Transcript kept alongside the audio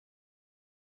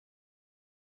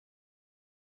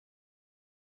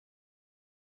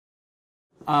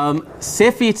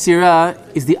Sefer Yetzira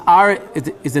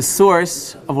is the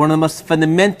source of one of the most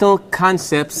fundamental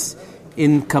concepts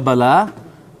in Kabbalah,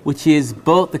 which is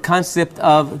both the concept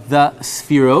of the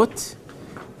Sfirot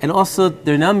and also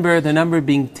their number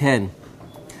being 10.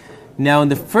 Now, in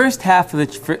the first half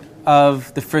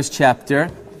of the first chapter,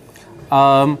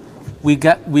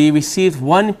 we received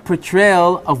one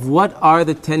portrayal of what are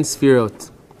the 10 Sfirot.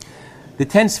 The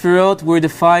 10 Sfirot were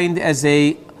defined as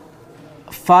a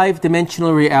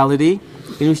 5-dimensional reality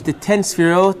in which the 10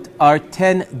 Sfirot are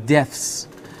 10 depths,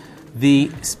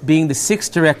 being the 6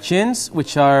 directions,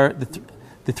 which are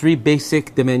the 3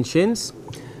 basic dimensions.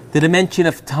 The dimension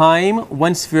of time,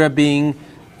 one Sfira being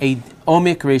a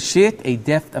Omek Reshit, a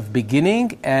depth of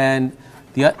beginning, and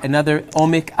another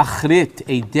Omek Achrit,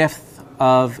 a depth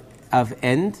of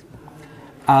end.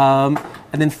 And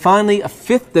then finally, a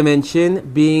 5th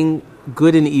dimension being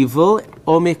good and evil,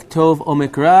 Omek Tov,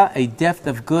 Omek Ra, a depth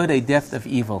of good, a depth of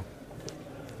evil.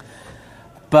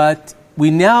 But we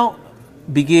now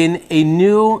begin a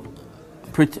new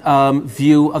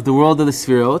view of the world of the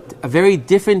Sfirot. A very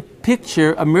different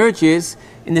picture emerges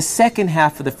in the second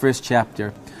half of the first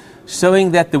chapter,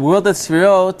 showing that the world of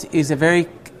Sfirot is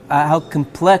how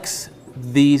complex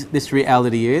this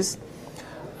reality is.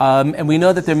 And we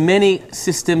know that there are many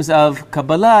systems of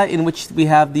Kabbalah in which we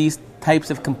have these types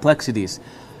of complexities.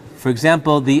 For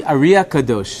example, the Ariya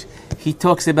Kadosh, he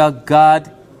talks about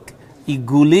God,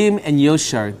 Igulim and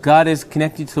Yoshar. God is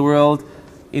connected to the world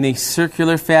in a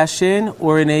circular fashion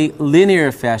or in a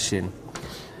linear fashion.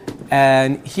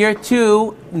 And here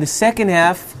too, in the second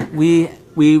half, we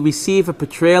receive a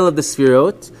portrayal of the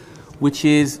Sfirot, which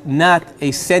is not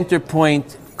a center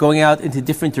point going out into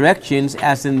different directions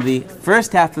as in the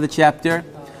first half of the chapter,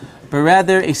 but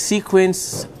rather a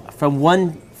sequence from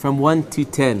 1 to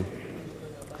 10.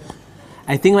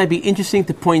 I think it might be interesting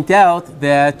to point out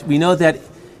that we know that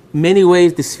in many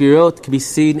ways the Sfirot can be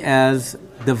seen as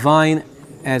divine,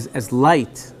 as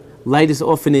light. Light is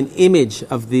often an image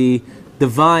of the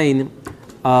divine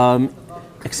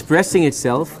expressing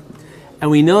itself. And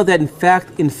we know that in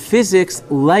fact in physics,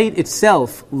 light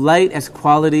has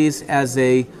qualities as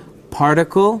a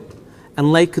particle,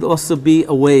 and light could also be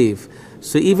a wave.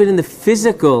 So even in the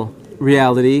physical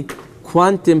reality,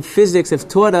 quantum physics have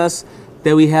taught us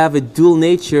that we have a dual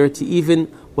nature to even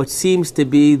what seems to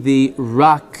be the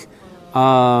rock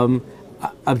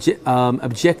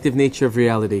objective nature of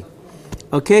reality.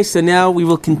 Okay, so now we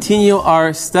will continue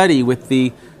our study with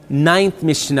the 9th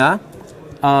Mishnah.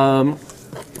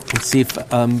 Let's see if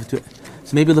so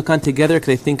maybe look on together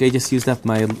because I think I just used up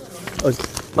my. Oh,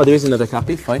 there is another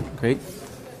copy. Fine, great.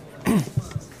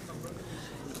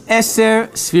 Eser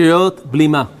Sfirot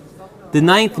Blima. The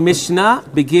 9th Mishnah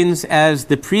begins as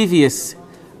the previous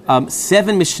 7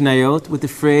 Mishnayot with the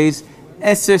phrase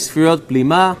Eser Sfirot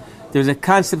Blima. There's a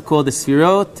concept called the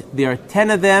Sfirot. There are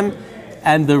 10 of them,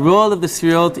 and the role of the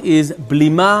Sfirot is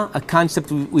Blima, a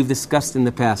concept we've discussed in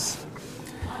the past.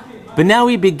 But now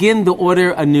we begin the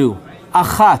order anew.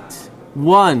 Achat,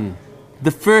 1,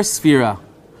 the first Sfira.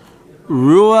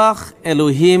 Ruach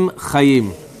Elohim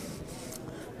Chayim,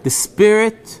 the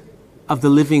Spirit of the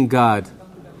living God.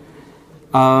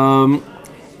 And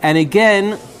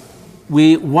again,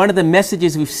 one of the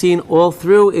messages we've seen all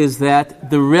through is that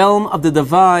the realm of the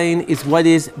divine is what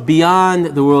is beyond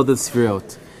the world of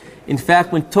Sfirot. In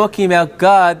fact, when talking about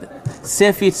God,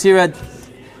 Sefer Yetzira,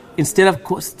 instead of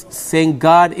saying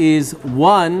God is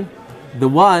one, the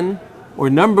one, or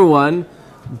number one,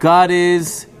 God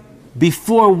is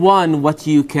before one, what do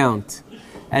you count?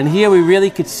 And here we really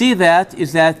could see that,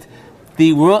 is that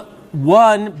the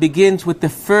one begins with the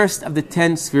first of the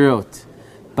 10 Sfirot.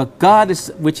 But God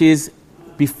which is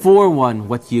before one,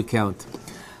 what do you count?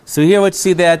 So here we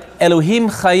see that Elohim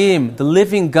Chayim, the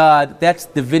living God, that's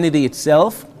divinity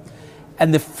itself.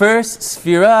 And the first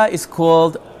Sfira is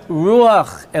called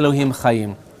Ruach Elohim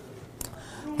Chayim,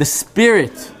 the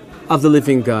Spirit of the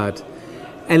living God.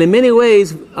 And in many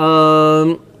ways,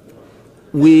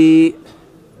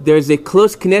 there's a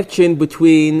close connection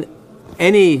between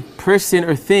any person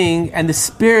or thing and the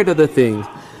spirit of the thing.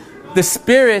 The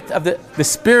spirit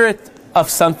of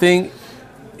something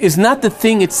is not the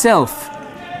thing itself,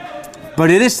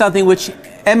 but it is something which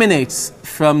emanates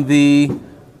from the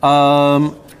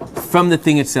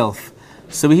thing itself.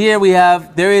 So here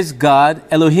there is God,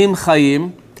 Elohim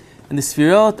Chayim, and the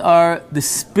Sfirot are the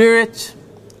spirit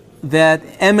that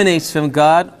emanates from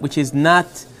God, which is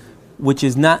not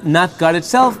God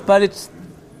itself, but it's,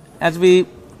 as we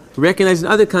recognize in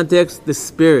other contexts, the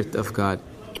Spirit of God.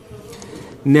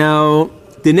 Now,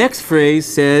 the next phrase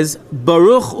says,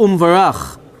 Baruch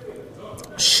umvarach,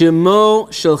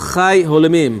 Shemo shel Chai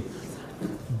Holamim.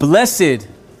 Blessed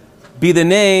be the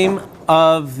name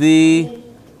of the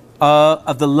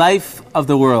life of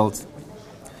the world.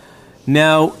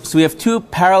 Now, so we have two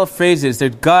parallel phrases.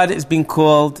 That God is being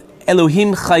called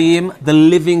Elohim Chayim, the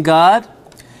living God,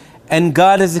 and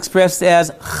God is expressed as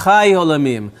Chai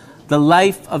Olamim, the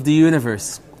life of the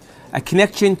universe. A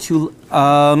connection to,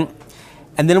 and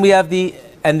then we have the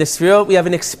Sefirot, we have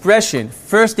an expression.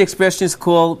 First, the expression is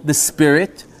called the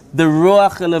Spirit, the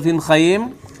Ruach Elohim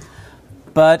Chayim,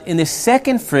 but in the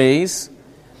second phrase,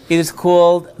 it is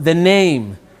called the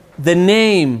name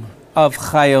of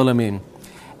Chai Olamim.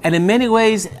 And in many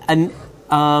ways, a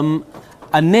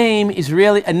name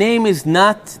is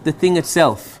not the thing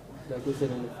itself.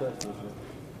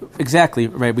 Exactly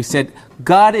right. We said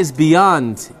God is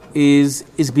beyond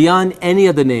any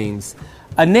of the names.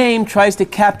 A name tries to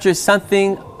capture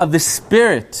something of the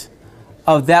spirit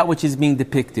of that which is being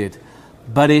depicted,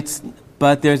 but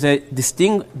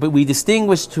we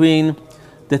distinguish between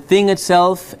the thing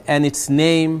itself and its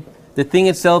name, the thing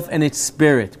itself and its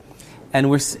spirit.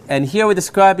 And here we're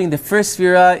describing the first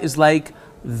Sefirah is like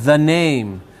the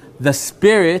name, the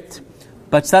spirit,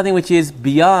 but something which is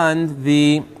beyond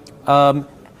the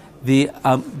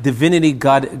divinity,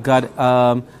 God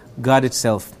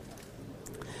itself.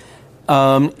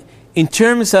 In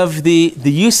terms of the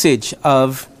usage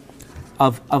of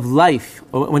life,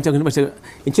 in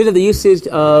terms of the usage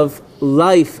of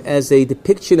life as a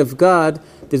depiction of God,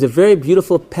 there's a very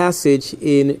beautiful passage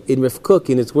in Rav Kook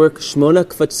in his work Shmona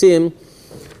Kvatzim,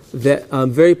 that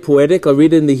very poetic. I'll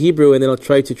read it in the Hebrew and then I'll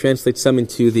try to translate some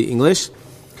into the English.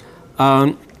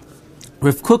 Rav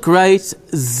Kook writes,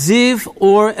 Ziv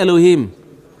or Elohim,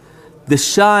 the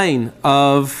shine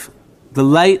of the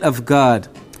light of God,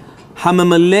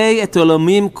 Hamamalei et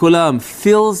olamim kulam,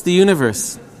 fills the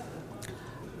universe.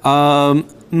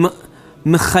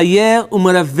 Mechayer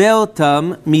u'meraveh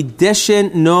otam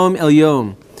mideshen noam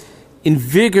elyon,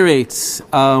 invigorates,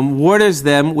 waters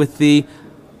them with the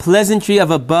pleasantry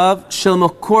of above, shel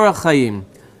makor hachayim,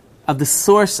 of the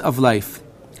source of life.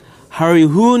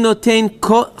 Harihu noten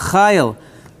chayil,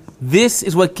 this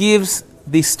is what gives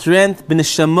the strength,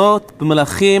 b'neshamot,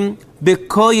 b'malachim,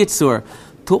 b'kol yitzur,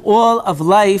 to all of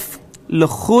life,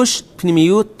 lechush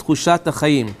pnimiyut tchushat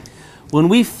hachayim. When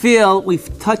we feel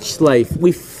we've touched life,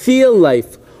 we feel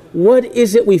life. What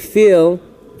is it we feel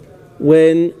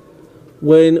when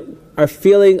our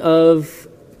feeling of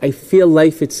I feel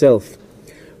life itself?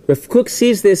 Rav Kook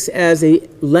sees this as a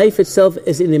life itself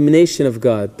as an emanation of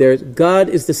God. God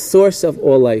is the source of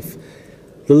all life.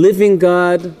 The living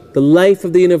God, the life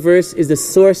of the universe, is the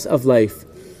source of life,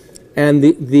 and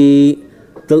the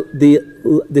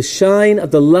shine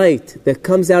of the light that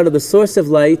comes out of the source of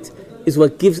light is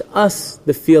what gives us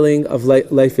the feeling of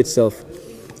life itself.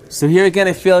 So here again,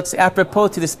 I feel it's apropos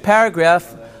to this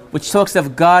paragraph, which talks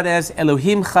of God as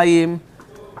Elohim Chayim,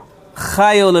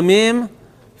 Chai Olamim,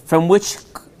 from which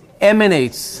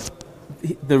emanates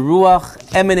the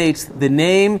Ruach, emanates the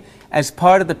name as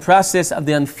part of the process of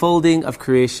the unfolding of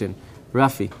creation.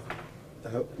 Rafi.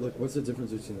 What's the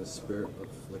difference between the spirit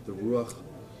of the Ruach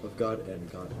of God and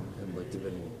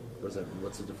divinity? What's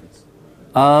the difference?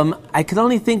 I can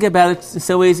only think about it in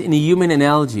some ways in the human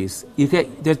analogies. There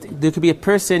could be a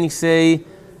person, you say,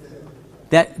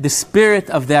 that the spirit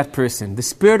of that person,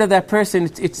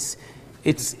 it's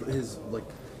his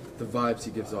the vibes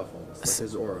he gives off, almost like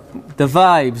his aura. The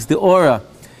vibes, the aura.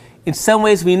 In some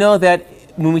ways, we know that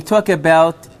when we talk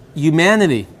about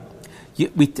humanity,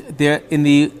 in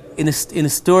the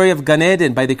story of Gan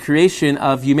Eden, by the creation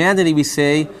of humanity, we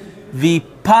say,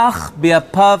 "Vipach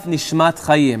be'apav nishmat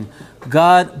chayim."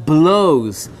 God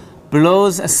blows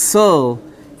a soul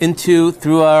into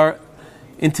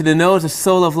the nose, a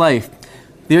soul of life.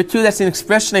 There too, that's an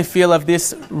expression I feel of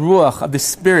this ruach, of the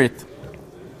spirit.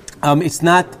 It's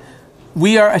not,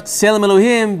 we are at Tselem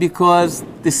Elohim because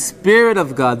the spirit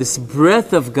of God, this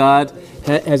breath of God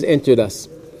has entered us.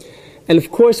 And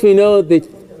of course we know that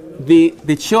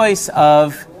the choice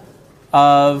of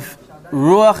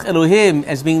Ruach Elohim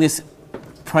as being this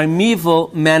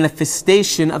primeval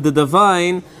manifestation of the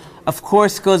divine, of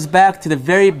course, goes back to the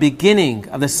very beginning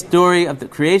of the story of the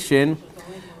creation,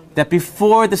 that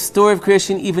before the story of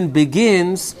creation even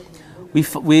begins,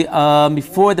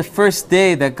 before the first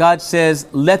day that God says,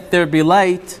 "Let there be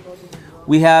light,"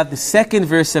 we have the second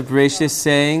verse of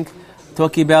Bereshit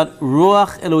talking about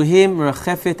Ruach Elohim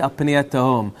merachefet al pnei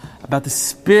tahom, about the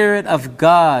Spirit of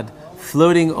God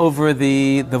floating over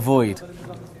the void.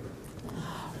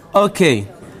 Okay,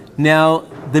 now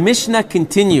the Mishnah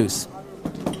continues.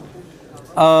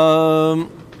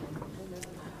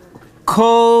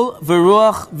 Kol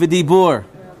v'ruach v'dibur,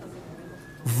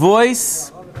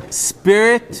 voice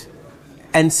spirit,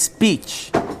 and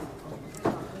speech.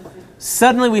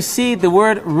 Suddenly we see the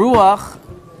word ruach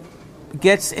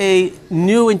gets a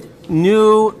new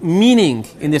meaning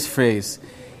in this phrase.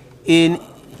 In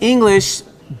English,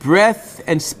 breath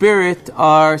and spirit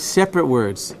are separate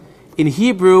words. In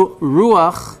Hebrew,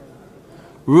 ruach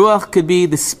could be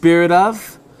the spirit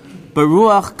of, but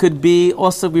ruach could be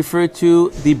also referred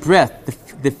to the breath,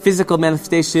 the physical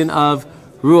manifestation of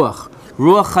ruach.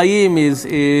 Ruach Chaim is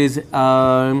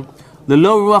the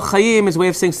low Ruach Chaim is a way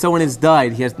of saying someone has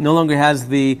died. He no longer has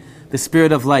the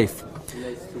spirit of life.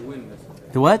 Relates to wind.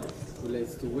 The what?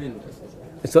 Relates to wind.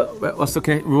 So also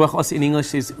Ruach also in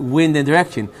English is wind and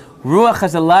direction. Ruach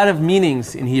has a lot of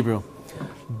meanings in Hebrew.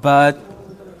 But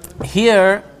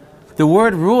here, the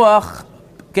word Ruach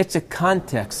gets a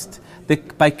context.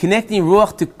 By connecting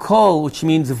Ruach to Kol, which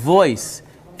means voice,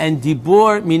 and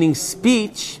Dibur, meaning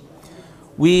speech,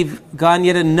 we've gone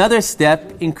yet another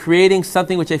step in creating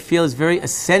something which I feel is very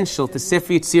essential to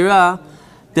Sefer Yetzira,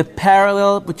 the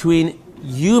parallel between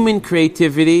human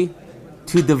creativity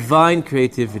to divine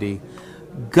creativity.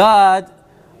 God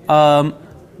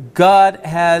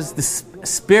has the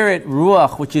spirit,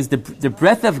 Ruach, which is the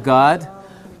breath of God,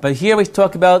 but here we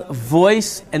talk about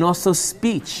voice and also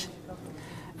speech.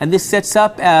 And this sets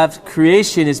up as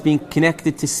creation is being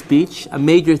connected to speech, a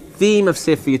major theme of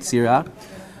Sefer Yetzira,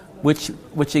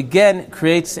 which again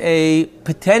creates a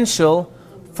potential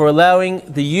for allowing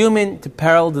the human to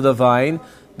parallel the divine,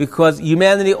 because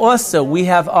humanity also, we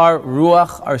have our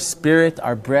ruach, our spirit,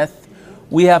 our breath,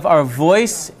 we have our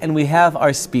voice, and we have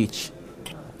our speech.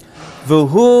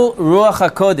 V'hu ruach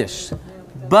HaKodesh.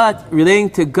 But relating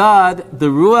to God, the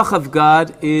ruach of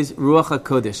God is ruach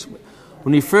HaKodesh.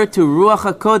 When we refer to ruach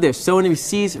HaKodesh, someone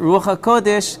receives ruach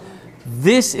HaKodesh,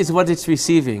 this is what it's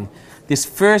receiving. This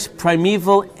first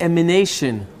primeval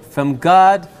emanation from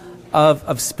God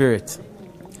of spirit.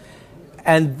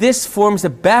 And this forms a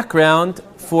background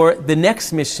for the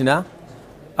next Mishnah,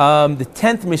 the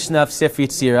 10th Mishnah of Sefer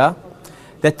Yetzira,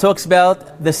 that talks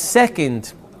about the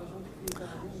second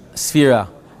Sfira.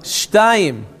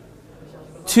 Shtayim,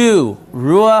 2,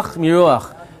 Ruach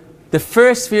Miruach. The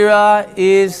first Sfira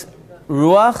is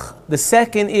Ruach, the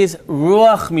second is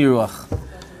Ruach Miruach.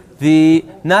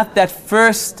 Not that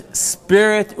first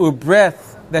spirit or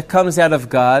breath that comes out of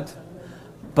God,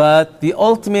 but the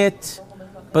ultimate,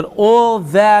 but all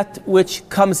that which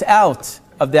comes out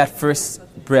of that first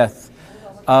breath.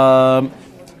 In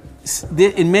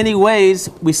many ways,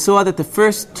 we saw that the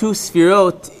first two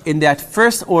Sfirot in that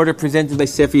first order presented by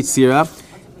Sefer Yetzira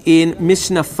in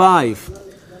Mishnah 5.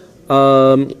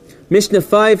 Mishnah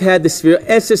 5 had the Sfirot,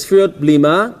 Eser Sfirot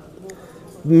Blima.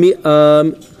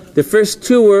 The first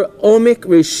two were Omek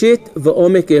Reshit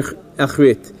v'Omek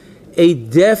Achrit. A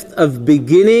depth of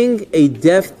beginning, a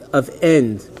depth of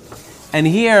end. And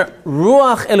here,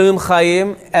 Ruach Elohim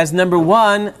Chaim, as number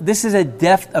 1, this is a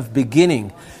depth of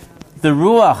beginning. The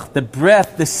Ruach, the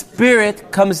breath, the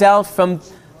spirit comes out from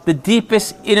the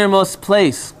deepest, innermost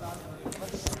place.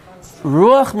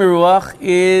 Ruach Miruach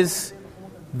is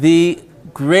the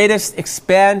greatest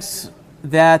expanse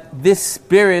that this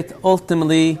spirit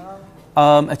ultimately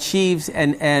achieves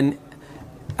and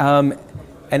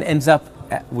ends up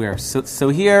at where. So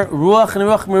here, Ruach and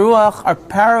Ruach Miruach are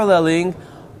paralleling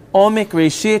Omek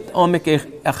Reshit, Omek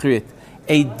Achrit,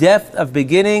 a depth of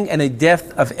beginning and a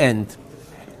depth of end.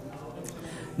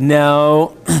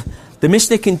 Now, the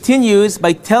Mishnah continues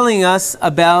by telling us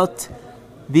about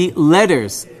the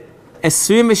letters.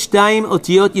 22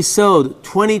 otiyot yisod,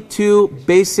 22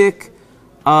 basic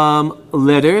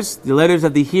letters, the letters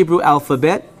of the Hebrew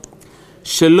alphabet.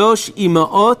 Shalosh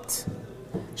imaot,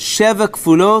 sheva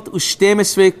kfulot,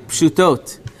 ushtemesre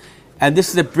pshutot. And this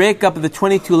is a breakup of the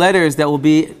 22 letters that will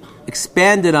be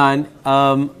expanded on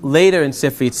later in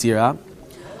Sefer Yetzira.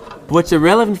 But what's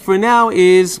irrelevant for now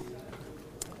is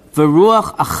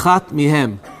V'ruach achat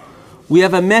mihem. We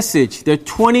have a message. There are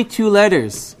 22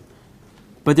 letters,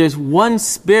 but there's one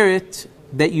spirit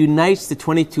that unites the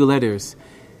 22 letters.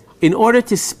 In order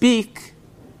to speak,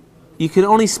 you can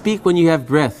only speak when you have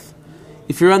breath.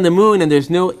 If you're on the moon and there's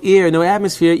no air, no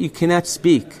atmosphere, you cannot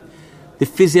speak. The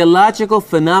physiological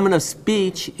phenomenon of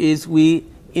speech is we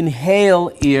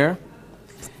inhale air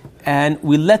and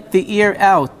we let the air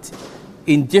out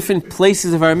in different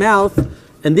places of our mouth,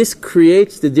 and this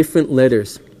creates the different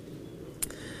letters.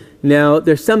 Now,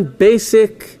 there's some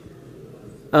basic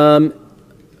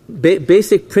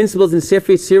principles in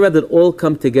Sefer Yetzira that all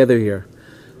come together here.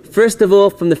 First of all,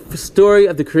 from the story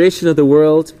of the creation of the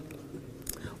world,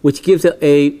 which gives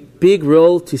a big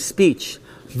role to speech.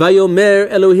 Vayomer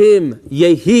Elohim,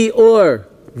 Yehi Or.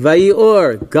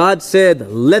 Vayior, God said,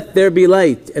 let there be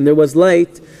light, and there was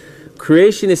light.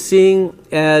 Creation is seen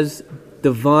as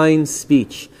divine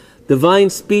speech. Divine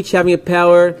speech having a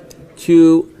power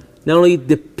to not only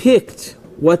depict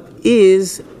what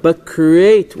is, but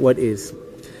create what is.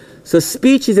 So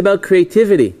speech is about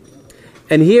creativity.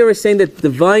 And here we're saying that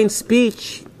divine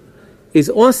speech is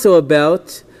also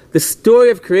about the story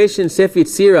of creation, Sefer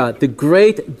Yetzira, the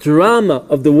great drama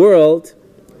of the world,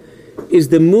 is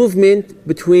the movement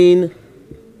between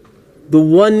the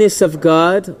oneness of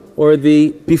God, or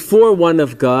the before one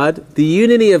of God, the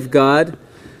unity of God,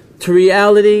 to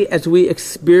reality as we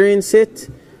experience it,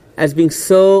 as being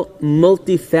so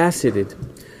multifaceted.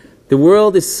 The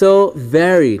world is so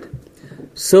varied,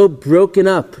 so broken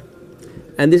up.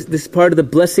 And this is part of the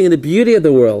blessing and the beauty of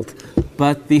the world.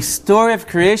 But the story of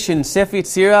creation, Sefer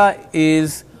Yetzira,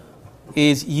 is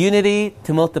unity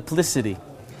to multiplicity.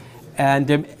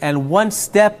 And one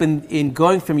step in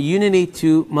going from unity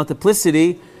to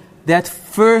multiplicity, that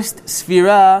first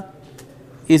sphira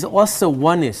is also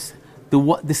oneness. The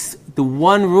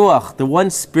one ruach, the one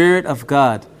spirit of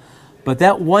God. But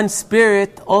that one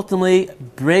spirit ultimately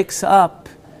breaks up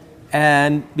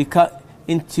and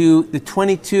into the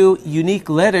 22 unique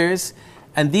letters.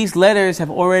 And these letters have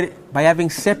already, by having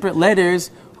separate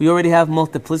letters, we already have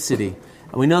multiplicity.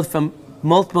 And we know from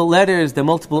multiple letters, the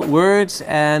multiple words,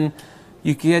 and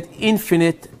you get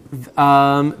infinite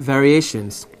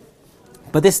variations.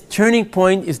 But this turning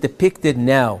point is depicted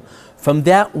now. From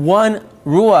that one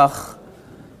ruach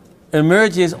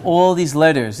emerges all these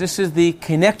letters. This is the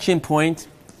connection point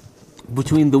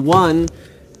between the one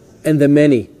and the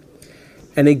many.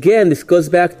 And again, this goes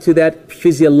back to that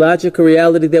physiological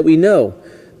reality that we know,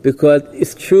 because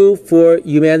it's true for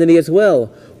humanity as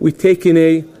well. We take in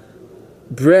a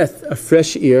breath, a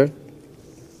fresh air,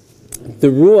 the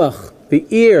ruach, the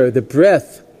ear, the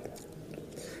breath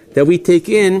that we take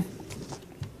in,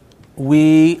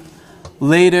 we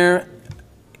later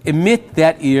emit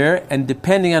that ear, and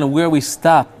depending on where we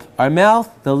stop our mouth,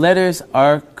 the letters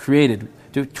are created.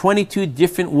 There are 22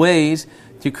 different ways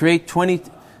to create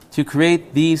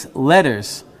these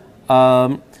letters.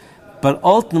 But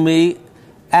ultimately,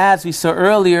 as we saw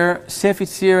earlier, Sefer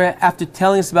Yetzira, after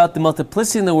telling us about the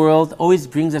multiplicity in the world, always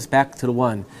brings us back to the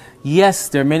one. Yes,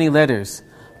 there are many letters,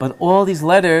 but all these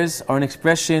letters are an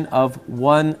expression of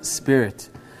one spirit.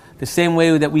 The same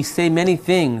way that we say many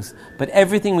things, but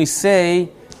everything we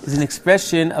say is an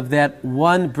expression of that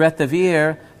one breath of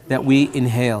air that we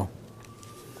inhale.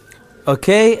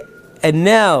 Okay, and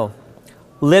now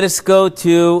let us go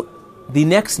to the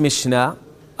next Mishnah,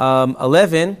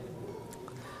 11.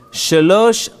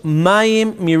 Shalosh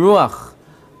Mayim Miruach,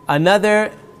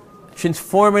 another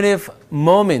transformative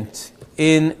moment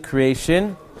in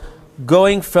creation,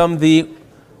 going from the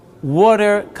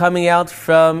water coming out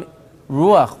from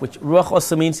Ruach, which Ruach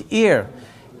also means ear.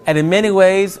 And in many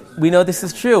ways, we know this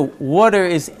is true. Water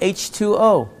is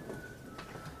H2O.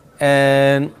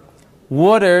 And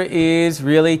water is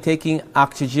really taking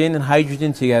oxygen and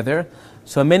hydrogen together.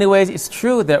 So in many ways, it's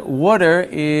true that water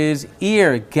is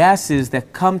air, gases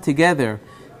that come together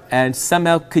and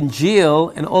somehow congeal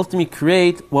and ultimately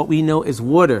create what we know as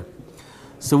water.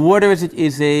 So water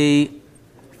is a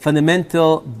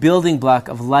fundamental building block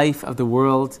of life, of the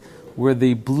world. We're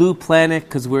the blue planet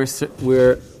because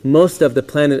we're most of the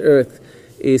planet Earth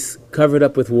is covered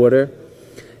up with water.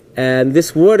 And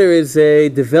this water is a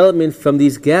development from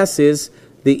these gases.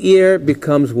 The air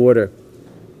becomes water.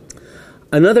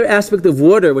 Another aspect of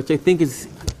water, which I think is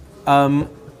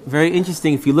very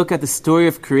interesting, if you look at the story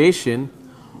of creation,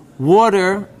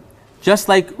 water, just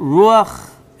like Ruach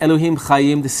Elohim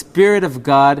Chayim, the Spirit of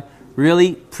God,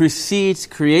 really precedes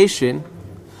creation,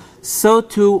 so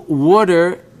too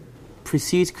water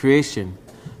precedes creation.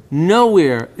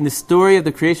 Nowhere in the story of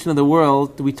the creation of the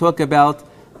world do we talk about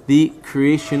the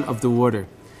creation of the water.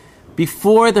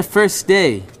 Before the first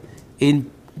day, in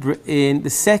the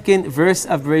second verse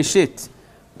of Bereshit,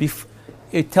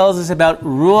 it tells us about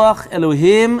Ruach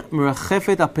Elohim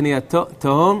merachefet al pnei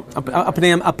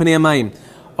hamayim,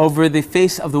 over the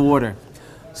face of the water.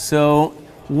 So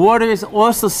water is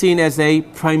also seen as a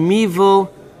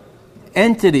primeval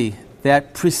entity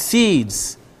that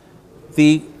precedes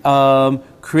the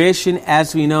creation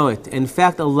as we know it. In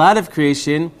fact, a lot of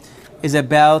creation is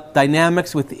about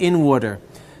dynamics within water.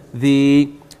 On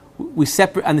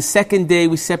the second day,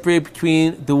 we separate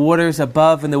between the waters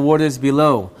above and the waters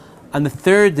below. On the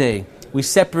third day, we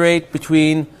separate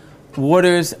between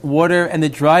water and the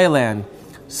dry land.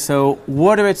 So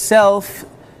water itself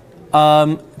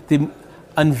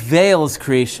unveils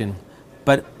creation,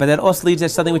 but that also leads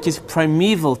us to something which is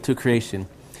primeval to creation.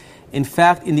 In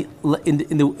fact, in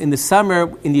the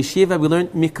summer in the yeshiva, we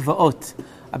learned mikvaot,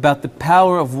 about the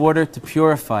power of water to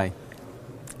purify.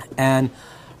 And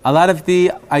a lot of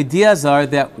the ideas are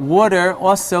that water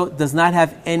also does not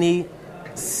have any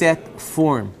set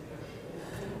form.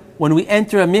 When we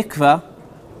enter a mikvah,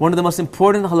 one of the most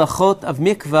important halachot of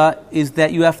mikvah is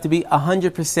that you have to be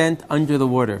 100% under the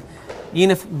water.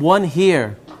 Even if one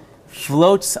hair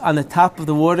floats on the top of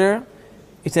the water,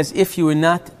 it's as if you were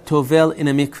not tovel in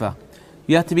a mikvah.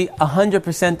 You have to be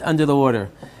 100% under the water.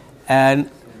 And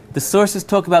the sources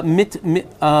talk about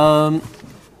mikvah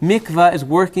is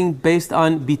working based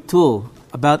on bitul,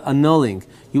 about annulling.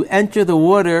 You enter the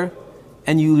water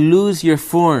and you lose your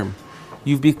form.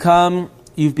 You've become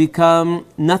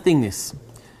nothingness.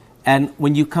 And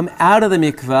when you come out of the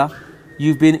mikvah,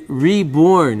 you've been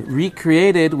reborn,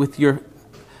 recreated with your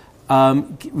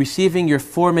receiving your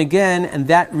form again, and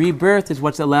that rebirth is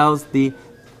what allows the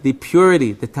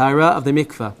purity, the tara of the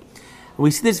mikvah. And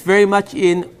we see this very much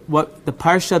in what the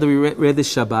parsha that we read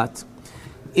this Shabbat.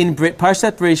 In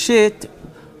Parshat Bereshit,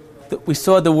 we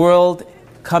saw the world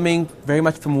coming very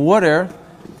much from water.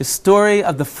 The story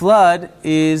of the flood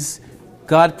is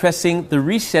God pressing the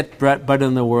reset button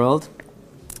in the world.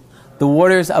 The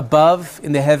waters above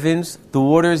in the heavens, the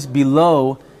waters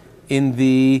below in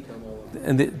the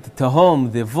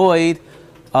Tehom, the void,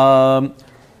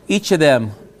 each of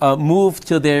them move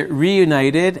till they're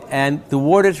reunited, and the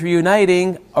waters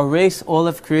reuniting erase all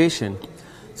of creation.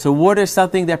 So water is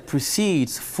something that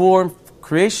precedes form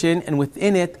creation, and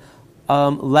within it,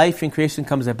 life in creation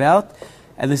comes about.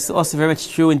 And this is also very much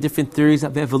true in different theories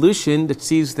of evolution that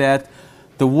sees that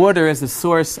the water is the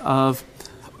source of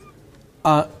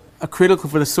critical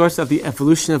for the source of the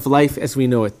evolution of life as we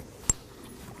know it.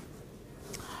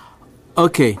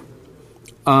 Okay.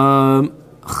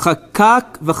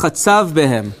 Chakak v'chatzav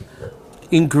behem,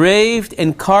 engraved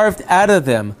and carved out of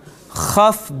them.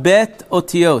 Chaf bet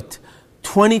otiot,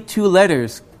 22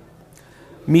 letters.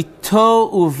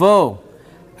 Mito uvo,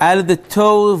 out of the to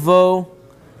uvo,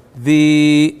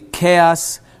 the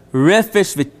chaos.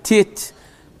 Refesh v'tit,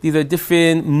 these are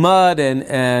different mud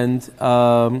and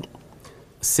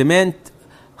cement.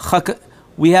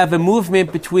 We have a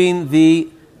movement between the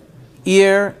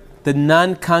ear, the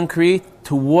non-concrete,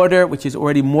 to water, which is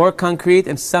already more concrete,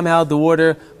 and somehow the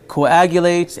water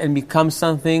coagulates and becomes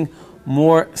something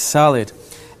more solid.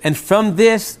 And from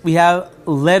this, we have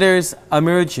letters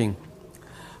emerging.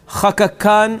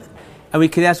 Chakakan, and we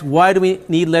can ask, why do we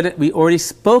need letters? We already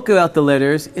spoke about the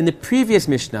letters in the previous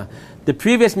Mishnah. The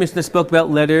previous Mishnah spoke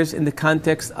about letters in the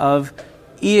context of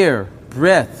ear,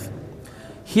 breath.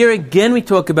 Here again we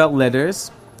talk about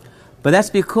letters, but that's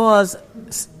because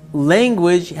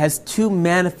language has two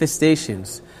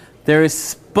manifestations. There is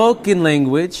spoken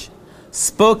language,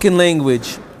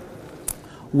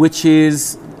 which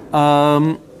is, we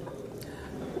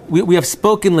have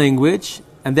spoken language,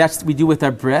 and that's what we do with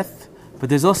our breath, but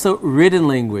there's also written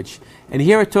language. And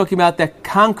here we're talking about that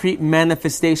concrete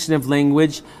manifestation of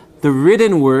language, the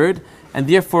written word, and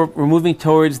therefore we're moving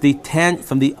towards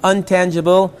from the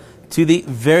untangible to the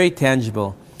very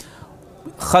tangible.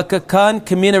 Chakakan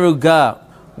kaminaruga,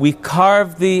 we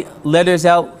carve the letters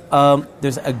out.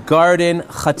 There's a garden,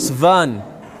 chatzvan,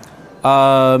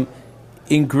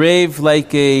 engraved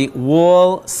like a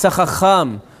wall.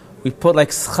 Sachacham, we put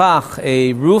like schach,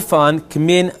 a roof on.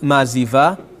 Kamin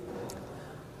maziva.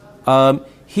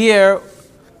 Here,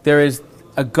 there is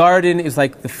a garden, is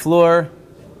like the floor.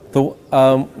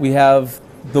 We have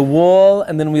the wall,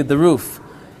 and then we have the roof.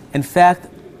 In fact,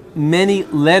 many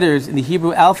letters in the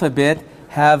Hebrew alphabet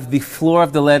have the floor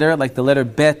of the letter, like the letter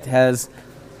bet has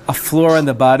a floor on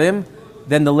the bottom,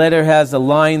 then the letter has a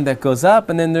line that goes up,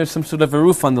 and then there's some sort of a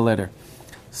roof on the letter.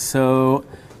 So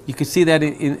you can see that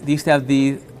they used to have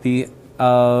the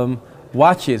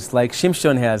watches, like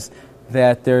Shimshon has,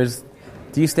 that they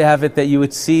used to have it that you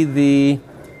would see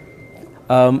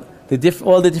all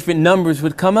the different numbers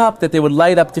would come up, that they would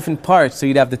light up different parts. So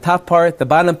you'd have the top part, the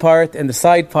bottom part, and the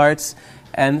side parts.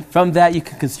 And from that, you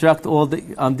can construct all the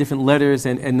different letters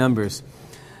and numbers.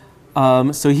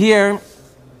 So here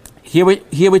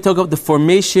we talk about the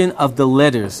formation of the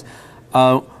letters,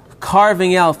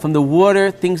 carving out from the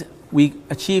water things. We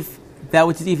achieve that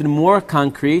which is even more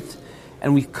concrete,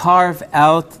 and we carve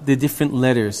out the different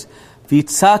letters.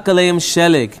 V'itzak aleim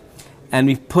sheleg, and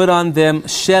we put on them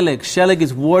sheleg. Sheleg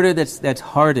is water that's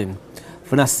hardened.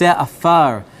 V'naseh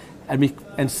afar.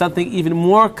 And something even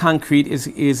more concrete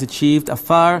is achieved.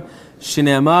 Afar,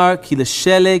 shene'amar, ki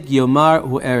l'sheleg yomar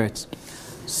hu eretz.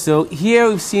 So here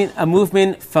we've seen a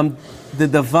movement from the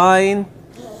divine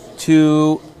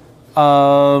to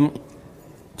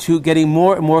getting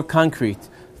more and more concrete.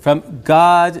 from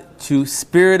God to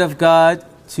Spirit of God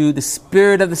to the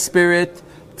Spirit of the Spirit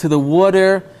to the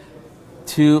water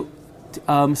to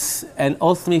and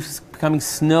ultimately becoming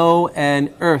snow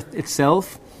and earth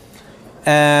itself.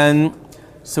 And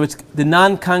so it's the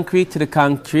non-concrete to the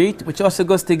concrete, which also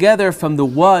goes together from the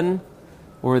one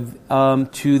or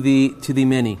to the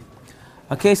many.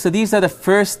 Okay, so these are the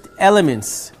first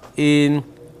elements in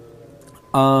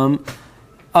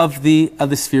of the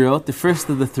Sefirot, the first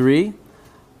of the three.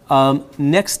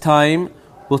 Next time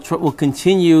we'll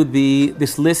continue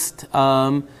this list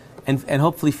and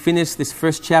hopefully finish this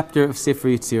first chapter of Sefer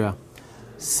Yetzira.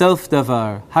 Sof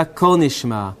davar hakol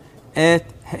nishma et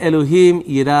Elohim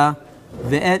yira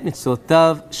ve'et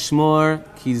mitzvotav shmor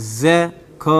ki zeh